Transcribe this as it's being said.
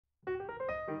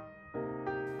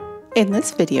In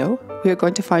this video, we are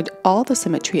going to find all the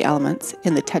symmetry elements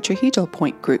in the tetrahedral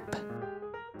point group.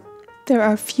 There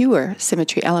are fewer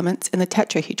symmetry elements in the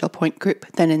tetrahedral point group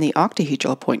than in the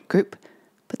octahedral point group,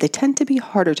 but they tend to be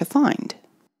harder to find.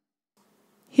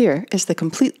 Here is the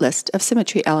complete list of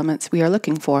symmetry elements we are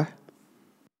looking for.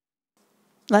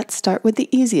 Let's start with the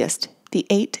easiest, the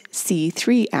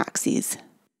 8C3 axes.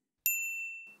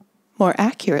 More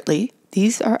accurately,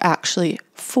 these are actually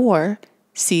 4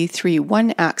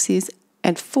 C3-1 axes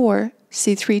and 4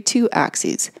 C3-2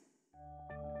 axes.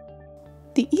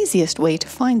 The easiest way to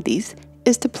find these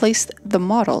is to place the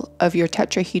model of your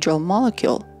tetrahedral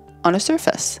molecule on a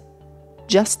surface.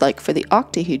 Just like for the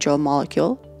octahedral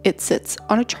molecule, it sits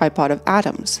on a tripod of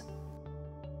atoms.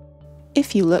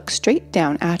 If you look straight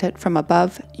down at it from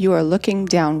above, you are looking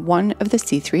down one of the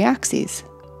C3 axes.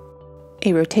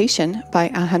 A rotation by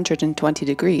 120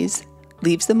 degrees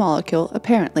leaves the molecule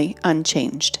apparently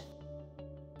unchanged.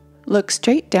 Look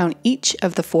straight down each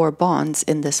of the 4 bonds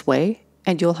in this way,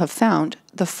 and you'll have found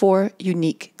the 4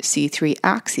 unique C3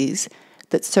 axes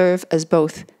that serve as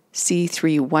both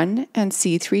C3-1 and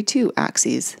C3-2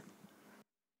 axes.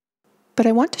 But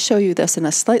I want to show you this in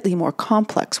a slightly more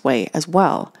complex way as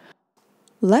well.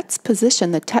 Let's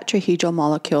position the tetrahedral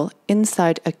molecule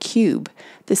inside a cube,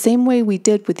 the same way we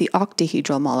did with the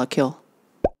octahedral molecule.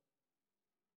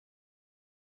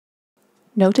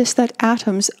 Notice that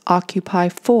atoms occupy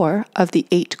 4 of the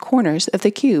 8 corners of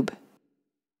the cube.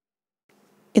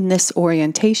 In this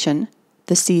orientation,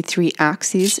 the C3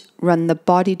 axes run the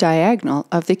body diagonal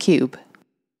of the cube.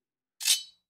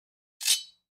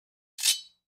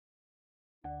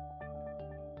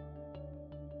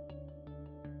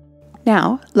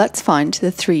 Now, let's find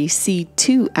the 3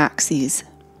 C2 axes.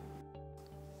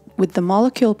 With the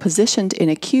molecule positioned in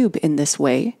a cube in this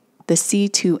way, the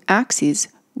C2 axes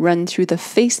run through the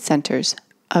face centers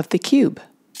of the cube.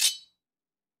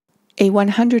 A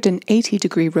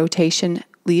 180-degree rotation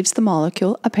leaves the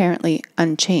molecule apparently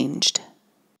unchanged.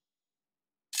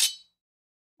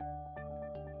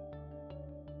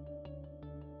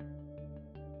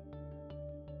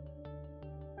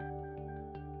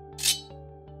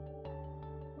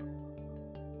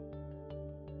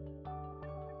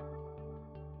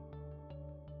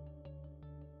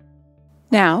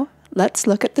 Now, let's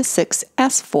look at the 6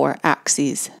 S4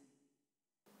 axes.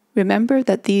 Remember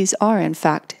that these are in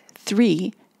fact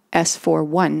 3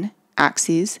 S4-1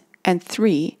 axes and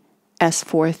 3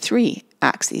 S4-3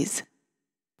 axes.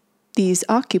 These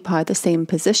occupy the same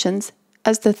positions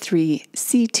as the 3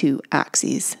 C2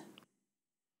 axes.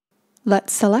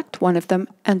 Let's select one of them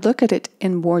and look at it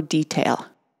in more detail.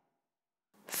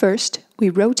 First, we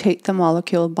rotate the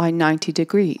molecule by 90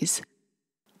 degrees.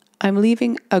 I'm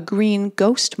leaving a green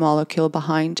ghost molecule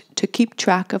behind to keep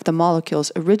track of the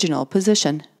molecule's original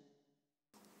position.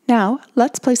 Now,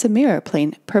 let's place a mirror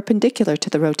plane perpendicular to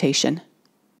the rotation.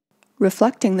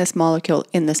 Reflecting this molecule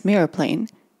in this mirror plane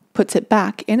puts it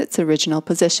back in its original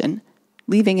position,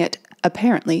 leaving it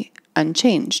apparently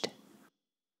unchanged.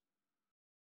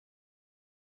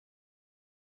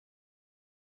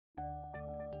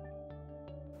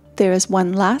 There is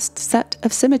one last set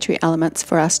of symmetry elements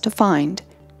for us to find.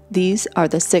 These are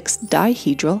the 6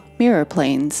 dihedral mirror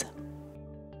planes.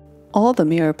 All the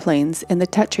mirror planes in the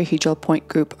tetrahedral point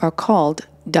group are called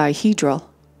dihedral.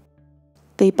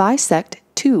 They bisect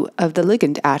 2 of the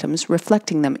ligand atoms,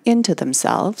 reflecting them into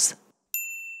themselves,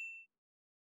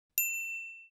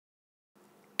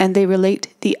 and they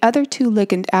relate the other 2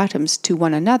 ligand atoms to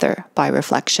one another by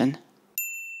reflection.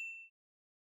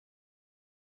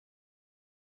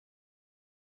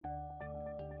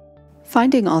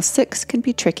 Finding all 6 can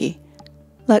be tricky.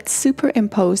 Let's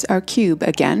superimpose our cube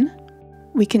again.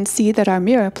 We can see that our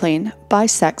mirror plane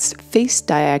bisects face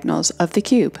diagonals of the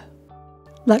cube.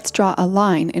 Let's draw a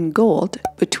line in gold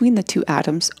between the 2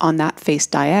 atoms on that face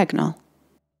diagonal.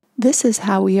 This is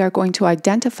how we are going to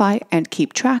identify and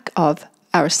keep track of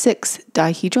our 6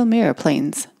 dihedral mirror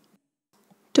planes.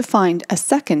 To find a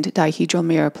second dihedral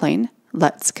mirror plane,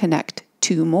 let's connect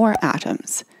 2 more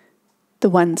atoms, the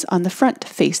ones on the front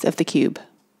face of the cube.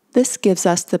 This gives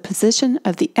us the position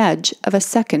of the edge of a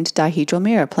second dihedral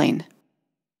mirror plane.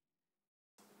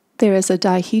 There is a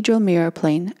dihedral mirror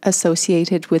plane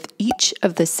associated with each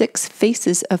of the 6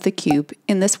 faces of the cube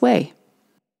in this way.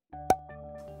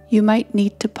 You might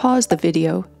need to pause the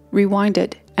video, rewind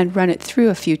it, and run it through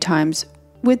a few times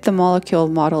with the molecule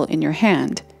model in your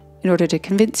hand in order to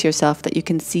convince yourself that you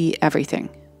can see everything.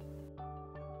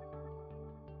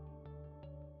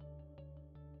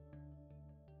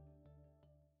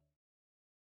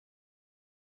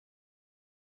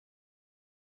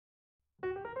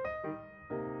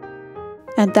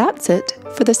 And that's it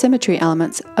for the symmetry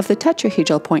elements of the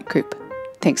tetrahedral point group.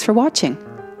 Thanks for watching.